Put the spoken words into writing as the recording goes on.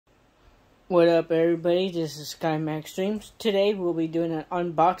What up, everybody? This is SkyMax Streams. Today we'll be doing an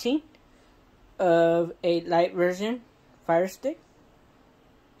unboxing of a lite version Fire Stick.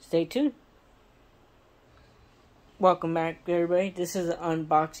 Stay tuned. Welcome back, everybody. This is an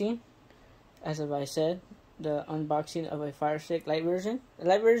unboxing, as I said, the unboxing of a Fire Stick lite version. The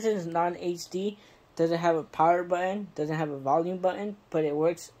lite version is non-HD, doesn't have a power button, doesn't have a volume button, but it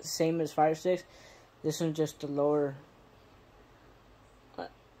works the same as Fire Sticks. This one's just the lower.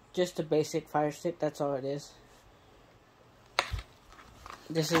 Just a basic Fire Stick, that's all it is.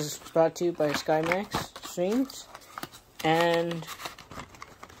 This is brought to you by SkyMax Streams and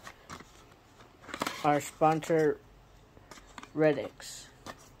our sponsor, Redix.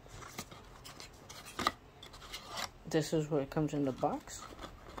 This is what comes in the box.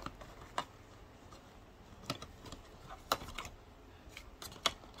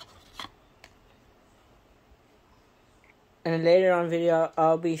 And later on video,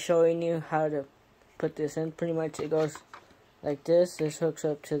 I'll be showing you how to put this in. Pretty much it goes like this. This hooks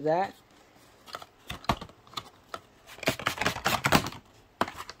up to that.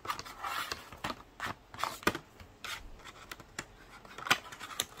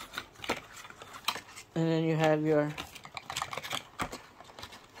 And then you have your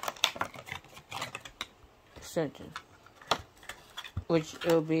extension, which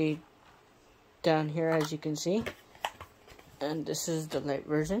will be down here, as you can see. And this is the lite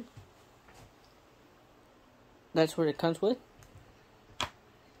version. That's what it comes with.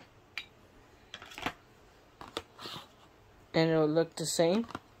 And it'll look the same.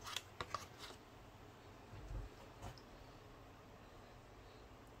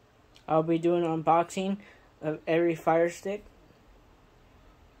 I'll be doing an unboxing of every Fire Stick.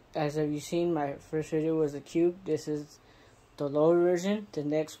 As have you seen, my first video was the Cube. This is the lower version. The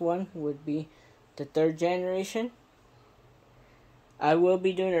next one would be the 3rd generation. I will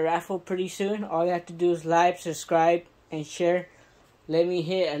be doing a raffle pretty soon. All you have to do is like, subscribe, and share. Let me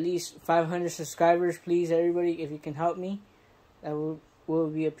hit at least 500 subscribers, please, everybody. If you can help me, that will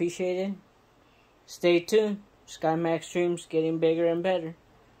be appreciated. Stay tuned. SkyMax Streams getting bigger and better.